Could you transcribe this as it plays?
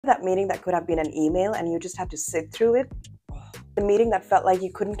That meeting that could have been an email and you just had to sit through it. The meeting that felt like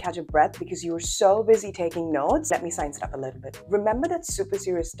you couldn't catch a breath because you were so busy taking notes. Let me science it up a little bit. Remember that super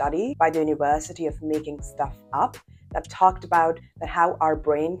serious study by the University of Making Stuff Up that talked about how our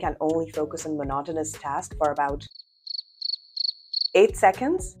brain can only focus on monotonous tasks for about 8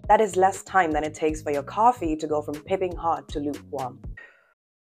 seconds? That is less time than it takes for your coffee to go from piping hot to lukewarm.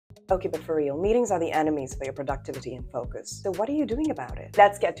 Okay, but for real, meetings are the enemies for your productivity and focus. So what are you doing about it?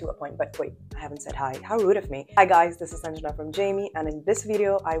 Let's get to a point, but wait, I haven't said hi. How rude of me. Hi guys, this is Sanjana from Jamie, and in this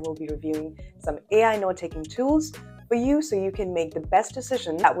video, I will be reviewing some AI note-taking tools for you so you can make the best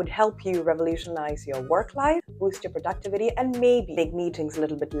decision that would help you revolutionize your work life, boost your productivity, and maybe make meetings a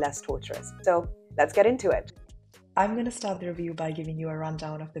little bit less torturous. So let's get into it. I'm going to start the review by giving you a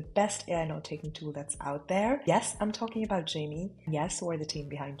rundown of the best AI note-taking tool that's out there. Yes, I'm talking about Jamie. Yes, we're the team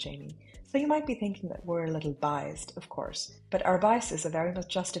behind Jamie. So you might be thinking that we're a little biased, of course. But our biases are very much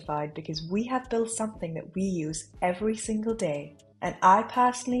justified because we have built something that we use every single day. And I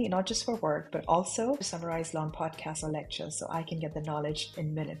personally, not just for work, but also to summarize long podcasts or lectures so I can get the knowledge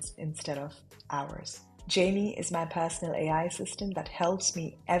in minutes instead of hours. Jamie is my personal AI assistant that helps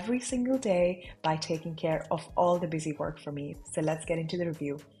me every single day by taking care of all the busy work for me. So let's get into the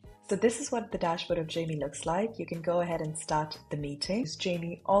review. So this is what the dashboard of Jamie looks like. You can go ahead and start the meeting.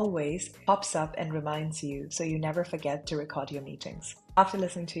 Jamie always pops up and reminds you so you never forget to record your meetings. After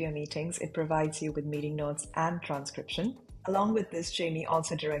listening to your meetings, it provides you with meeting notes and transcription. Along with this, Jamie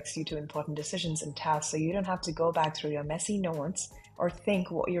also directs you to important decisions and tasks so you don't have to go back through your messy notes or think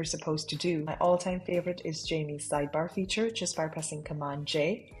what you're supposed to do. My all-time favorite is Jamie's sidebar feature. Just by pressing Command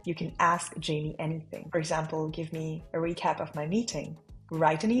J, you can ask Jamie anything. For example, give me a recap of my meeting,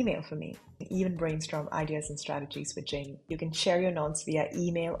 write an email for me, and even brainstorm ideas and strategies with Jamie. You can share your notes via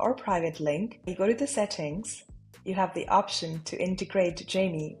email or private link. You go to the settings, you have the option to integrate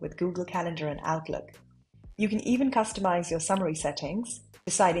Jamie with Google Calendar and Outlook. You can even customize your summary settings,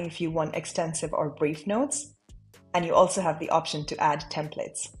 deciding if you want extensive or brief notes. And you also have the option to add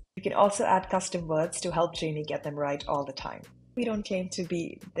templates. You can also add custom words to help Jamie get them right all the time. We don't claim to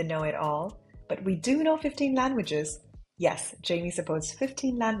be the know-it-all, but we do know 15 languages. Yes, Jamie supports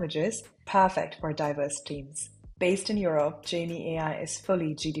 15 languages, perfect for diverse teams. Based in Europe, Jamie AI is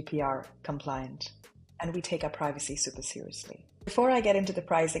fully GDPR compliant, and we take our privacy super seriously. Before I get into the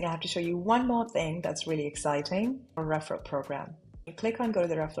pricing, I have to show you one more thing that's really exciting, our referral program. You click on Go to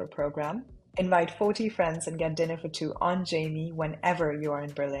the referral program, invite 40 friends and get dinner for 2 on Jamie whenever you are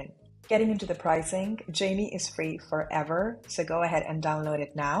in Berlin. Getting into the pricing, Jamie is free forever, so go ahead and download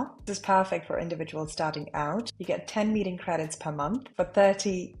it now. This is perfect for individuals starting out. You get 10 meeting credits per month for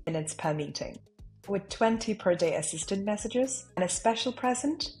 30 minutes per meeting, with 20 per day assistant messages, and a special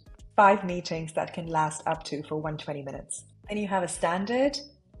present, 5 meetings that can last up to for 120 minutes. Then you have a standard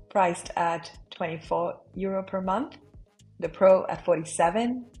priced at €24 per month, the Pro at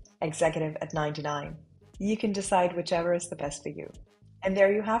 47, Executive at 99. You can decide whichever is the best for you. And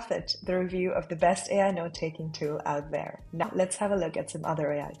there you have it, the review of the best AI note-taking tool out there. Now let's have a look at some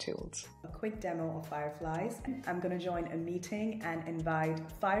other AI tools. A quick demo of Fireflies. I'm going to join a meeting and invite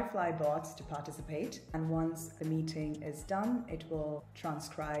Firefly bots to participate. And once the meeting is done, it will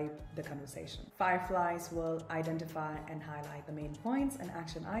transcribe the conversation. Fireflies will identify and highlight the main points and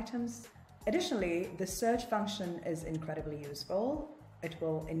action items. Additionally, the search function is incredibly useful. It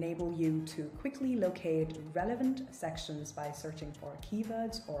will enable you to quickly locate relevant sections by searching for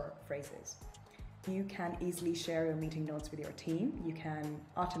keywords or phrases. You can easily share your meeting notes with your team. You can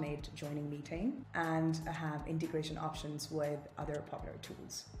automate joining meeting and have integration options with other popular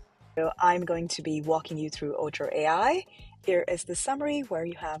tools. So I'm going to be walking you through Otter AI. Here is the summary where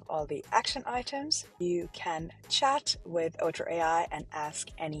you have all the action items. You can chat with Otter AI and ask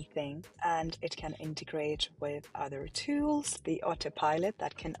anything, and it can integrate with other tools, the autopilot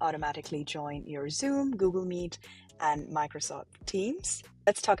that can automatically join your Zoom, Google Meet, and Microsoft Teams.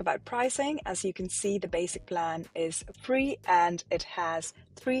 Let's talk about pricing. As you can see, the basic plan is free and it has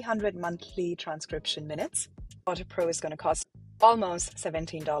 300 monthly transcription minutes. Otter Pro is going to cost almost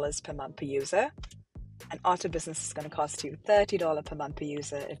 $17 per month per user, and Otter Business is going to cost you $30 per month per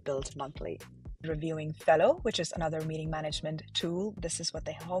user if billed monthly. Reviewing Fellow, which is another meeting management tool. This is what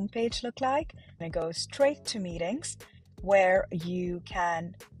the homepage look like. And it goes straight to meetings where you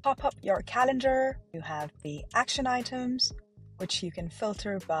can pop up your calendar. You have the action items, which you can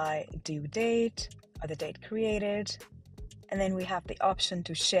filter by due date or the date created. And then we have the option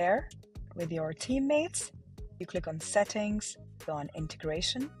to share with your teammates. You click on settings, go on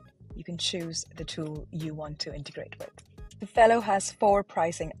integration. You can choose the tool you want to integrate with. The Fellow has 4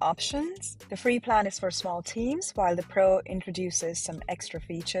 pricing options. The free plan is for small teams, while the Pro introduces some extra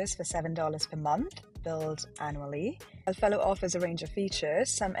features for $7 per month, billed annually. The Fellow offers a range of features.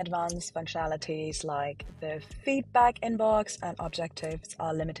 Some advanced functionalities like the feedback inbox and objectives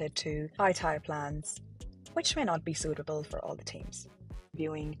are limited to high-tier plans, which may not be suitable for all the teams.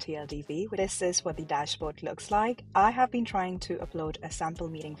 Viewing TLDV, this is what the dashboard looks like. I have been trying to upload a sample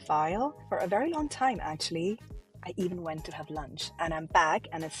meeting file for a very long time actually. I even went to have lunch and I'm back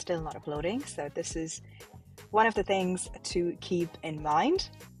and it's still not uploading. So this is one of the things to keep in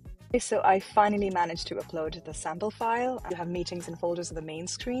mind. So I finally managed to upload the sample file. You have meetings and folders on the main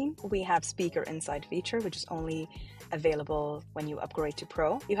screen. We have Speaker Insight feature, which is only available when you upgrade to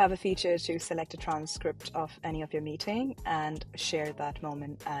Pro. You have a feature to select a transcript of any of your meeting and share that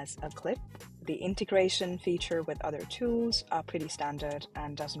moment as a clip. The integration feature with other tools are pretty standard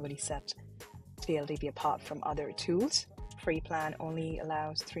and doesn't really set TLDV apart from other tools. Free plan only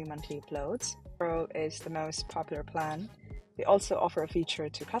allows 3 monthly uploads. Pro is the most popular plan. They also offer a feature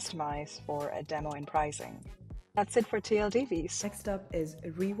to customize for a demo and pricing. That's it for TLDVs. Next up is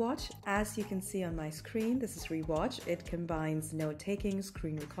Rewatch. As you can see on my screen, this is Rewatch. It combines note-taking,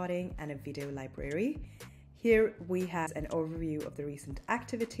 screen recording, and a video library. Here we have an overview of the recent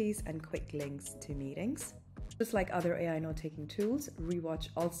activities and quick links to meetings. Just like other AI note-taking tools, Rewatch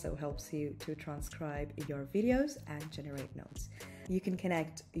also helps you to transcribe your videos and generate notes. You can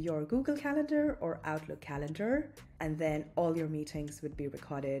connect your Google Calendar or Outlook calendar, and then all your meetings would be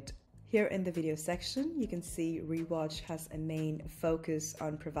recorded. Here in the video section, you can see Rewatch has a main focus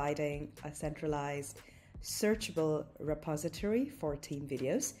on providing a centralized, searchable repository for team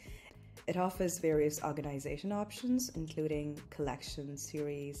videos. It offers various organization options, including collections,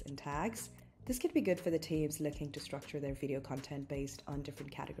 series, and tags. This could be good for the teams looking to structure their video content based on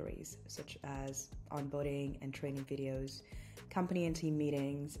different categories, such as onboarding and training videos, company and team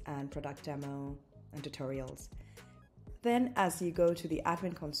meetings, and product demo and tutorials. Then as you go to the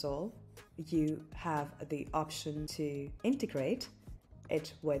admin console, you have the option to integrate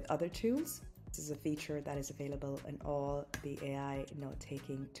it with other tools. This is a feature that is available in all the AI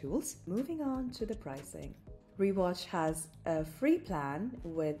note-taking tools. Moving on to the pricing. Rewatch has a free plan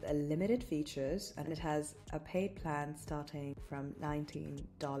with limited features, and it has a paid plan starting from $19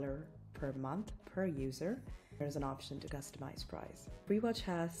 per month per user. There's an option to customize price. Rewatch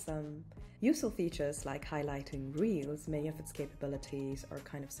has some useful features like highlighting reels. Many of its capabilities are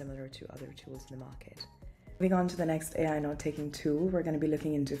kind of similar to other tools in the market. Moving on to the next AI note-taking tool, we're going to be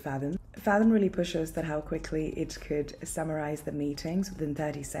looking into Fathom. Fathom really pushes that how quickly it could summarize the meetings within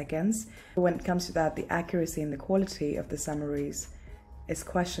 30 seconds. But when it comes to that, the accuracy and the quality of the summaries is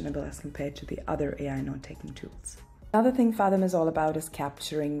questionable as compared to the other AI note-taking tools. Another thing Fathom is all about is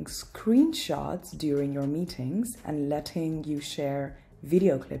capturing screenshots during your meetings and letting you share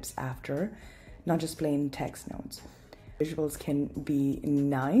video clips after, not just plain text notes. Visuals can be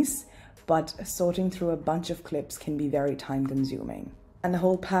nice, but sorting through a bunch of clips can be very time-consuming. And the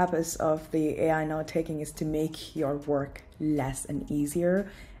whole purpose of the AI note-taking is to make your work less and easier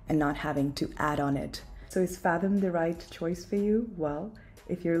and not having to add on it. So is Fathom the right choice for you? Well,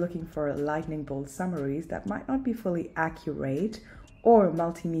 if you're looking for lightning bolt summaries that might not be fully accurate or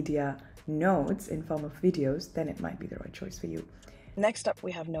multimedia notes in form of videos, then it might be the right choice for you. Next up,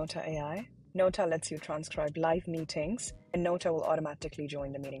 we have Nota AI. Nota lets you transcribe live meetings, and Nota will automatically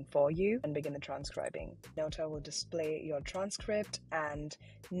join the meeting for you and begin the transcribing. Nota will display your transcript and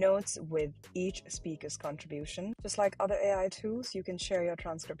notes with each speaker's contribution. Just like other AI tools, you can share your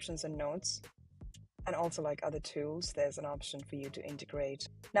transcriptions and notes. And also like other tools, there's an option for you to integrate.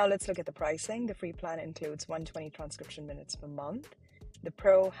 Now let's look at the pricing. The free plan includes 120 transcription minutes per month. The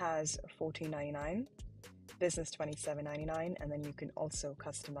Pro has $14.99, Business $27.99, and then you can also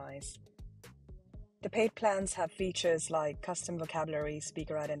customize. The paid plans have features like custom vocabulary,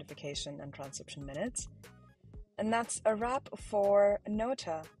 speaker identification, and transcription minutes. And that's a wrap for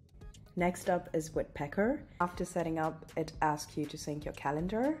Nota. Next up is Woodpecker. After setting up, it asks you to sync your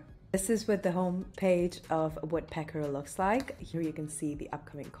calendar. This is what the home page of Woodpecker looks like. Here you can see the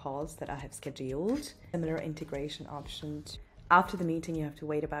upcoming calls that I have scheduled. Similar integration options. After the meeting, you have to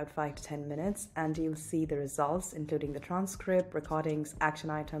wait about 5 to 10 minutes and you'll see the results, including the transcript, recordings, action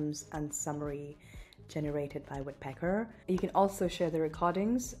items, and summary generated by Woodpecker. You can also share the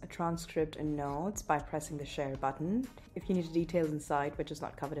recordings, a transcript, and notes by pressing the share button. If you need details inside which is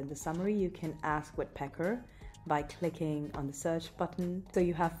not covered in the summary, you can ask Woodpecker by clicking on the search button. So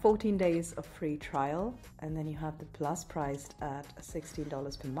you have 14 days of free trial, and then you have the Plus priced at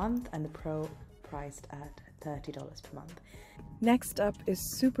 $16 per month and the Pro priced at $30 per month. Next up is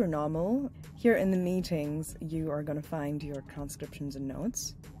Supernormal. Here in the meetings, you are going to find your transcriptions and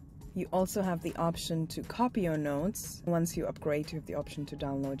notes. You also have the option to copy your notes. Once you upgrade, you have the option to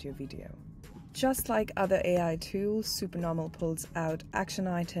download your video. Just like other AI tools, Supernormal pulls out action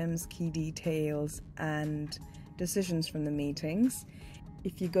items, key details, and decisions from the meetings.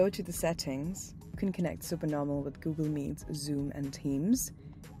 If you go to the settings, you can connect Supernormal with Google Meets, Zoom, and Teams.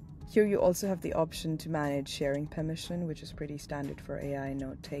 Here you also have the option to manage sharing permission, which is pretty standard for AI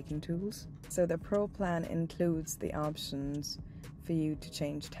note-taking tools. So the Pro plan includes the options for you to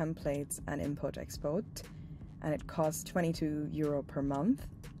change templates and import-export, and it costs €22 per month.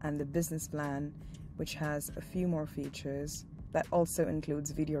 And the business plan, which has a few more features that also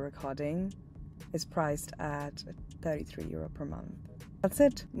includes video recording, is priced at €33 per month. That's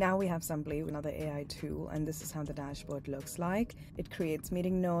it. Now we have Assembly, another AI tool, and this is how the dashboard looks like. It creates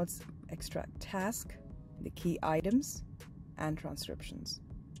meeting notes, extract task, the key items, and transcriptions.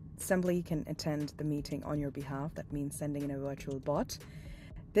 Assembly can attend the meeting on your behalf. That means sending in a virtual bot.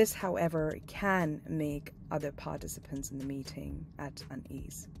 This, however, can make other participants in the meeting at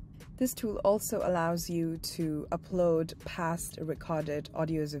unease. This tool also allows you to upload past recorded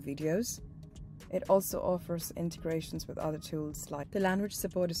audios or videos. It also offers integrations with other tools. Like the language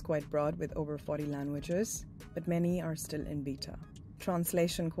support is quite broad with over 40 languages, but many are still in beta.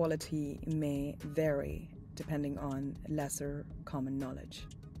 Translation quality may vary depending on lesser common knowledge.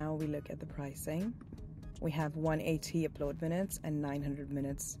 Now we look at the pricing. We have 180 upload minutes and 900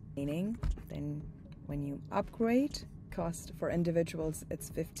 minutes remaining. Then when you upgrade, cost for individuals it's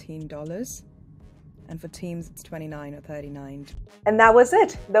 $15. And for teams, it's $29 or $39. And that was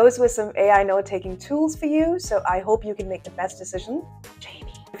it. Those were some AI note-taking tools for you, so I hope you can make the best decision.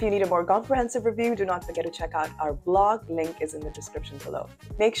 Jamie. If you need a more comprehensive review, do not forget to check out our blog. Link is in the description below.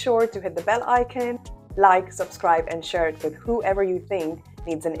 Make sure to hit the bell icon, like, subscribe, and share it with whoever you think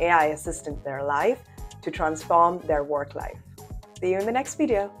needs an AI assistant in their life to transform their work life. See you in the next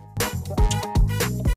video.